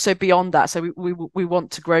but also beyond that. So we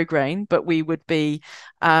want to grow grain, but we would be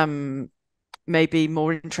maybe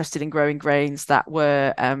more interested in growing grains that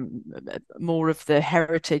were more of the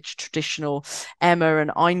heritage traditional emmer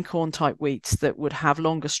and einkorn type wheats that would have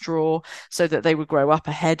longer straw, so that they would grow up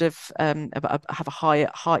ahead of have a higher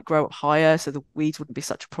height, grow up higher, so the weeds wouldn't be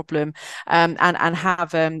such a problem, and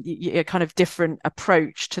have a kind of different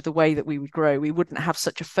approach to the way that we would grow. We wouldn't have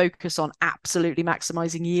such a focus on absolutely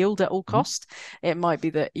maximizing yield at all cost. It might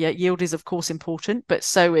be that yield is of course important, but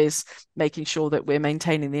so is making sure that we're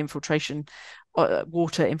maintaining the infiltration,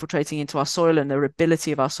 water infiltrating into our soil, and the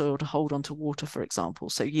ability of our soil to hold on to water, for example.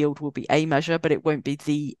 So yield will be a measure, but it won't be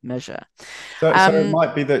the measure. So it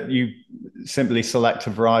might be that you simply select a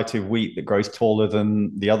variety of wheat that grows taller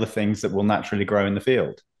than the other things that will naturally grow in the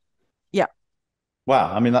field. Yeah,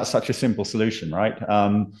 Wow, I mean that's such a simple solution, right?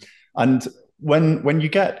 And when you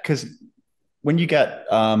get because when you get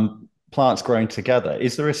plants growing together,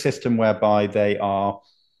 is there a system whereby they are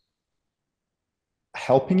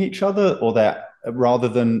helping each other, or they're rather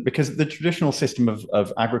than because the traditional system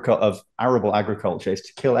of arable agriculture is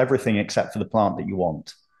to kill everything except for the plant that you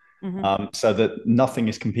want, Mm-hmm. so that nothing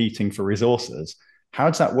is competing for resources. How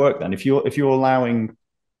does that work then? If you're allowing,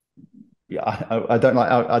 yeah, I don't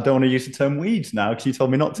like I don't want to use the term weeds now because you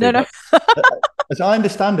told me not to, No, no. but as I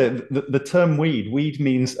understand it, the term weed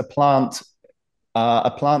means a plant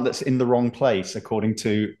that's in the wrong place according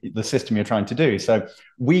to the system you're trying to do. So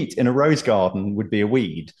wheat in a rose garden would be a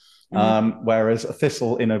weed, Mm-hmm. whereas a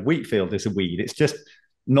thistle in a wheat field is a weed. It's just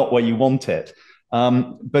not where you want it.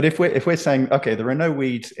 But if we're saying, okay, there are no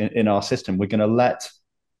weeds in our system, we're going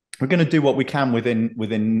to do what we can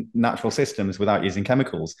within natural systems without using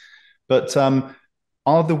chemicals. But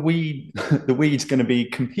are the weeds going to be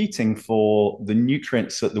competing for the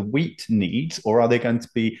nutrients that the wheat needs, or are they going to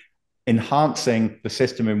be enhancing the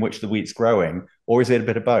system in which the wheat's growing, or is it a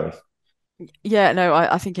bit of both? Yeah, no,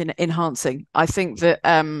 I think in enhancing. I think that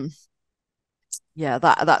yeah,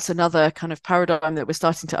 that's another kind of paradigm that we're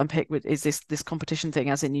starting to unpick with is this competition thing,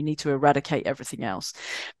 as in you need to eradicate everything else.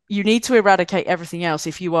 You need to eradicate everything else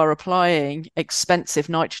if you are applying expensive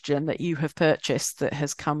nitrogen that you have purchased that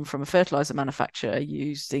has come from a fertilizer manufacturer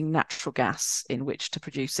using natural gas in which to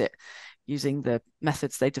produce it, using the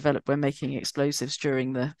methods they developed when making explosives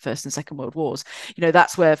during the First and Second World Wars. You know,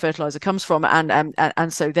 that's where fertilizer comes from.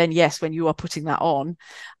 And so then, yes, when you are putting that on,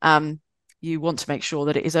 you want to make sure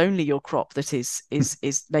that it is only your crop that is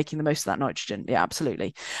making the most of that nitrogen. Yeah,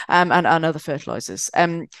 absolutely. And other fertilizers.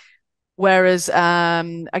 Whereas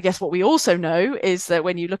I guess what we also know is that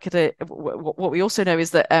when you look at it, what we also know is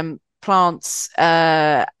that plants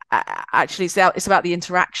actually it's about the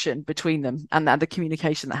interaction between them and the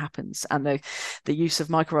communication that happens, and the use of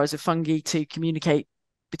mycorrhizal fungi to communicate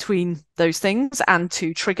between those things and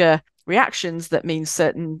to trigger reactions that means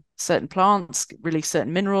certain plants release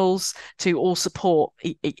certain minerals to all support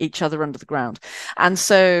each other under the ground. And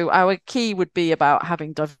so our key would be about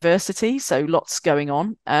having diversity, so lots going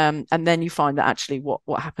on, and then you find that actually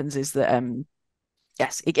what happens is that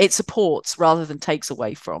yes, it supports rather than takes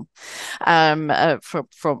away from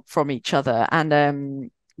each other.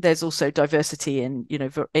 And there's also diversity in, you know,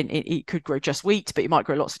 it could grow just wheat, but you might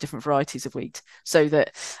grow lots of different varieties of wheat, so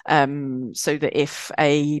that if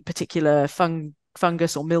a particular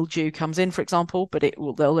fungus or mildew comes in, for example, but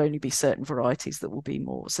there'll only be certain varieties that will be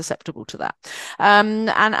more susceptible to that. And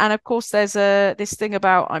of course there's this thing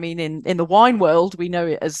about, I mean, in the wine world we know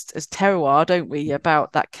it as terroir, don't we,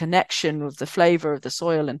 about that connection with the flavor of the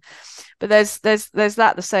soil. And but there's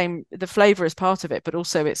that the flavor is part of it, but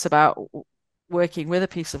also it's about working with a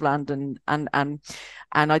piece of land and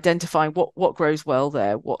identifying what grows well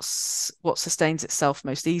there, what sustains itself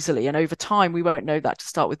most easily. And over time, we won't know that to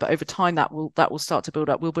start with, but over time that will start to build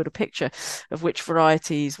up. We'll build a picture of which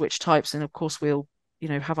varieties, which types, and of course we'll, you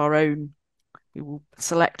know, have our own. We will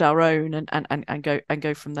select our own and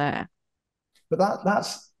go from there. But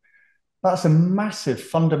that's a massive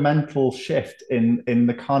fundamental shift in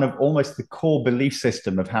the kind of almost the core belief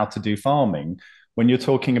system of how to do farming when you're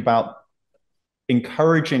talking about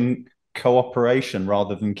encouraging cooperation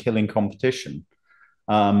rather than killing competition.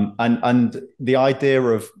 And the idea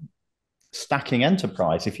of stacking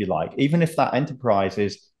enterprise, if you like, even if that enterprise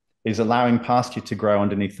is allowing pasture to grow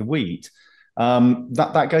underneath the wheat,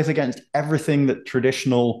 that goes against everything that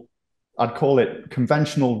traditional, I'd call it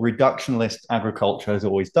conventional reductionist agriculture has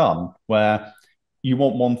always done, where you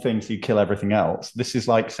want one thing, so you kill everything else. This is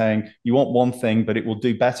like saying you want one thing, but it will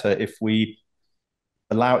do better if we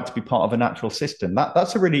allow it to be part of a natural system.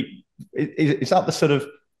 That's a really, is that the sort of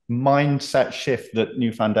mindset shift that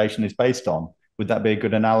New Foundation is based on? Would that be a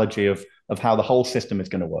good analogy of how the whole system is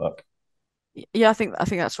going to work? Yeah, I think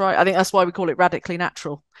that's right. I think that's why we call it radically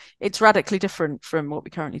natural. It's radically different from what we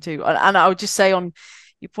currently do. And I would just say on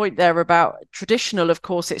your point there about traditional, of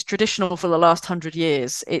course, it's traditional for the last 100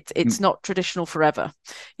 years. It's not traditional forever.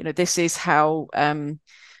 You know, this is how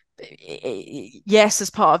yes,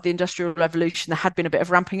 as part of the Industrial Revolution, there had been a bit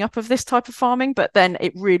of ramping up of this type of farming, but then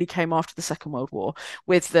it really came after the Second World War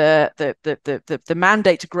with the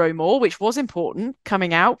mandate to grow more, which was important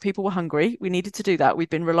coming out. People were hungry. We needed to do that.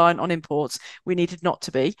 We'd been reliant on imports. We needed not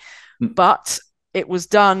to be, but it was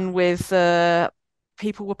done with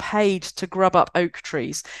people were paid to grub up oak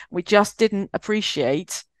trees. We just didn't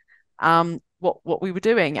appreciate what we were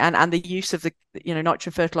doing, and the use of the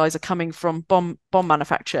nitrogen fertilizer coming from bomb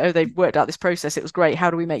manufacture. Oh, they've worked out this process, it was great,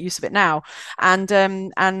 how do we make use of it now? And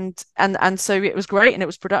so it was great, and it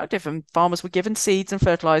was productive, and farmers were given seeds and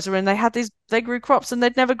fertilizer, and they grew crops, and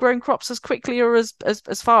they'd never grown crops as quickly or as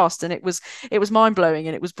fast, and it was mind-blowing,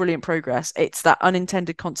 and it was brilliant progress. It's that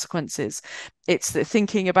unintended consequences. It's the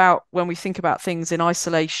thinking about, when we think about things in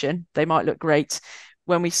isolation, they might look great.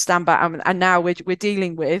 When we stand back, and now we're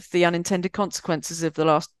dealing with the unintended consequences of the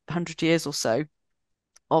last 100 years or so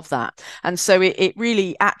of that. And so it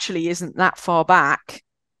really actually isn't that far back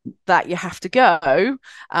that you have to go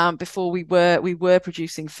before we were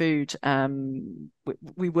producing food.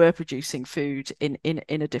 We were producing food in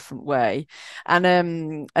a different way.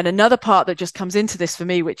 And another part that just comes into this for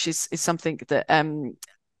me, which is something that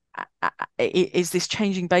is this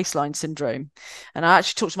changing baseline syndrome. And I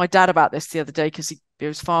actually talked to my dad about this the other day, because he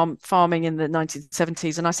was farming in the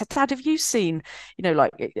 1970s, and I said, Dad, have you seen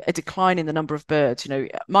like a decline in the number of birds?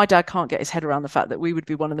 My dad can't get his head around the fact that we would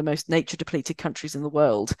be one of the most nature depleted countries in the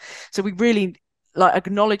world. So we really like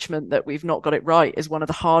acknowledgement that we've not got it right is one of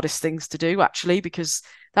the hardest things to do, actually, because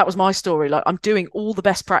that was my story. Like, I'm doing all the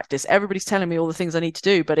best practice, everybody's telling me all the things I need to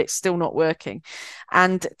do, but it's still not working.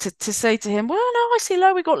 And to say to him, well, no, I see,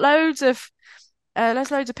 we got loads of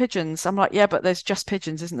pigeons. I'm like, yeah, but there's just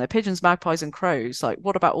pigeons, isn't there? Pigeons, magpies, and crows. Like,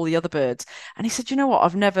 what about all the other birds? And he said, you know what?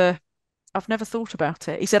 I've never thought about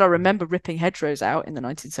it. He said, I remember ripping hedgerows out in the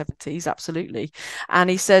 1970s, absolutely. And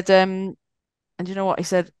he said, and you know what? He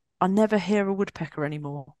said, I never hear a woodpecker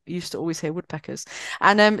anymore. I used to always hear woodpeckers.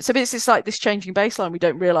 And so it's like this changing baseline. We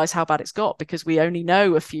don't realize how bad it's got because we only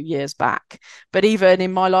know a few years back. But even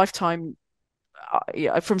in my lifetime,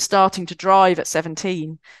 from starting to drive at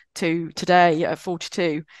 17 to today at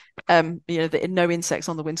 42, no insects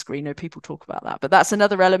on the windscreen. No, people talk about that, but that's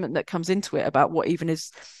another element that comes into it about where are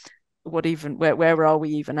we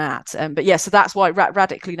even at? But yeah, so that's why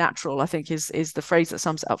radically natural, I think, is the phrase that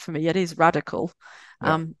sums it up for me. It is radical,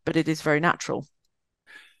 but it is very natural.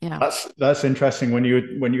 Yeah, that's interesting. When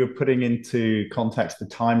you were putting into context the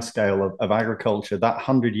time scale of agriculture, that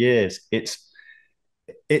 100 years, it's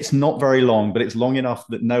not very long, but it's long enough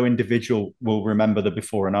that no individual will remember the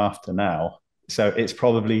before and after now. So it's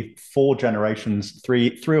probably three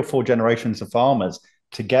or four generations of farmers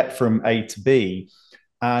to get from A to B.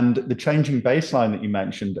 And the changing baseline that you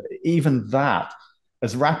mentioned, even that,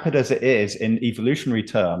 as rapid as it is in evolutionary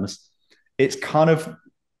terms, it's kind of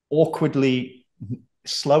awkwardly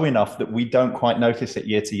slow enough that we don't quite notice it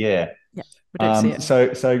year to year. Yeah, we don't see it.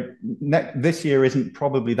 So this year isn't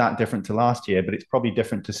probably that different to last year, but it's probably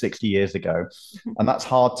different to 60 years ago. And that's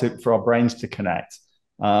hard for our brains to connect.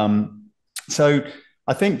 So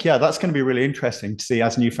I think, that's going to be really interesting to see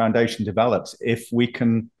as New Foundation develops, if we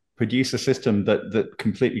can produce a system that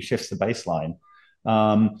completely shifts the baseline.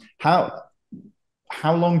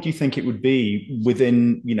 How long do you think it would be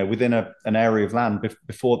within an area of land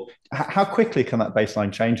before? How quickly can that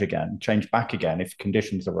baseline change back again if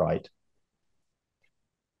conditions are right?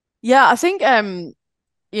 Yeah, I think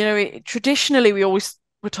traditionally we always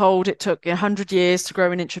were told it took 100 years to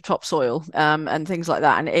grow an inch of topsoil, and things like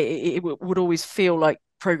that, and it would always feel like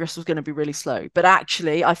progress was going to be really slow. But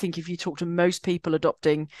actually, I think if you talk to most people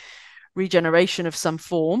adopting regeneration of some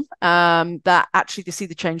form, that actually they see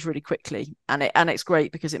the change really quickly, and it's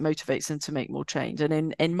great because it motivates them to make more change.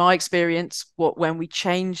 And in my experience, when we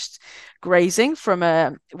changed grazing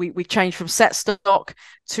we changed from set stock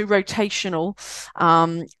to rotational,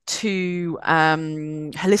 to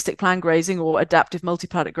holistic plan grazing or adaptive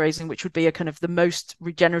multi-paddock grazing, which would be a kind of the most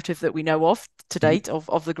regenerative that we know of to date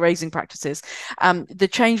of the grazing practices. The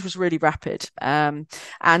change was really rapid, and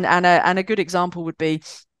a good example would be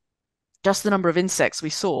just the number of insects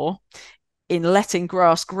we saw in letting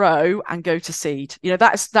grass grow and go to seed.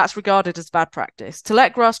 That's regarded as bad practice. To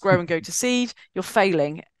let grass grow and go to seed, you're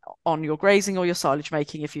failing on your grazing or your silage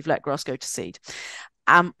making if you've let grass go to seed.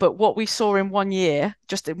 But what we saw in 1 year,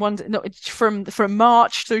 from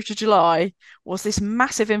March through to July, was this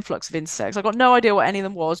massive influx of insects. I got no idea what any of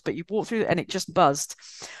them was, but you walked through and it just buzzed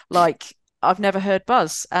like I've never heard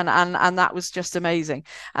buzz, and that was just amazing.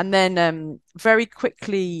 And then very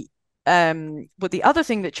quickly, but the other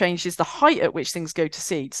thing that changed is the height at which things go to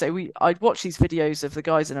seed. So I'd watch these videos of the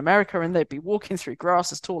guys in America, and they'd be walking through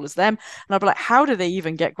grass as tall as them, and I'd be like, how do they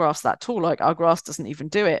even get grass that tall? Like, our grass doesn't even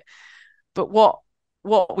do it. But what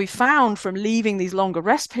we found from leaving these longer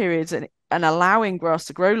rest periods and allowing grass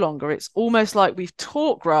to grow longer, it's almost like we've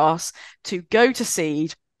taught grass to go to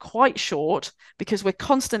seed, quite short because we're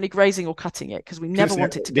constantly grazing or cutting it because we never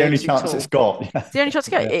want it to the go only too chance it's tall. got. It's the only chance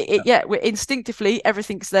to go. Yeah. Yeah, we're instinctively,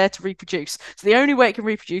 everything's there to reproduce. So the only way it can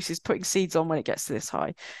reproduce is putting seeds on when it gets to this high.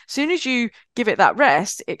 As soon as you give it that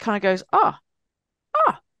rest, it kind of goes,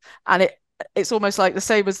 and it's almost like the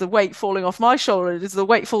same as the weight falling off my shoulders, as the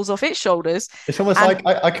weight falls off its shoulders. It's almost And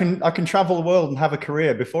like I can travel the world and have a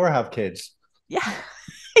career before I have kids. yeah,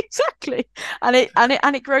 exactly. And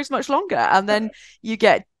it grows much longer. And then you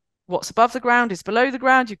get what's above the ground is below the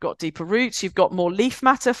ground. You've got deeper roots. You've got more leaf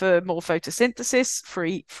matter for more photosynthesis,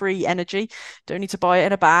 free energy. Don't need to buy it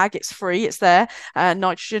in a bag. It's free. It's there.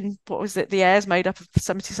 Nitrogen. What was it? The air is made up of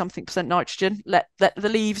 70-something% nitrogen. Let the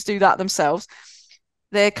leaves do that themselves.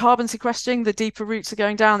 They're carbon sequestering. The deeper roots are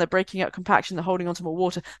going down. They're breaking up compaction. They're holding onto more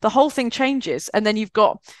water. The whole thing changes, and then you've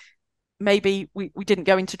got maybe we didn't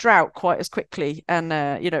go into drought quite as quickly, and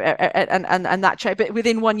and that change. But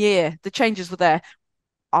within 1 year, the changes were there.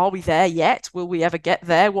 Are we there yet? Will we ever get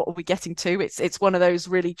there? What are we getting to? It's one of those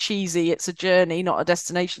really cheesy, it's a journey, not a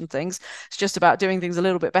destination things. It's just about doing things a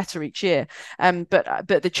little bit better each year. But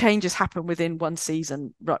the changes happen within one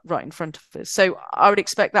season, right in front of us. So I would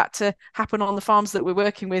expect that to happen on the farms that we're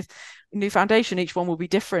working with. New Foundation, each one will be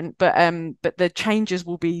different, but the changes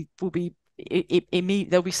will be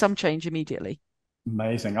there'll be some change immediately.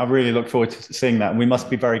 Amazing. I really look forward to seeing that. And we must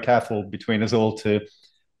be very careful between us all to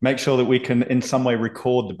make sure that we can in some way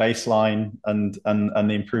record the baseline and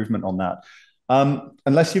the improvement on that.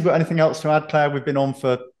 Unless you've got anything else to add, Claire, we've been on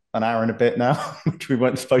for an hour and a bit now, which we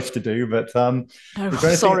weren't supposed to do. But no,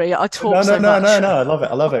 sorry, I talk no, so much. no. I love it.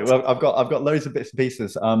 I love it. Well, I've got loads of bits and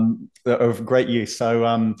pieces that are of great use. So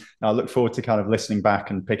I look forward to kind of listening back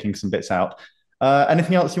and picking some bits out.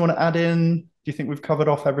 Anything else you want to add in? Do you think we've covered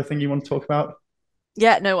off everything you want to talk about?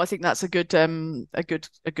 Yeah, no, I think that's a good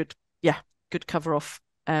yeah, good cover off.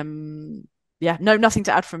 Yeah, no, nothing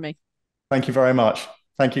to add from me. Thank you very much.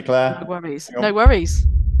 Thank you, Claire. No worries. No worries.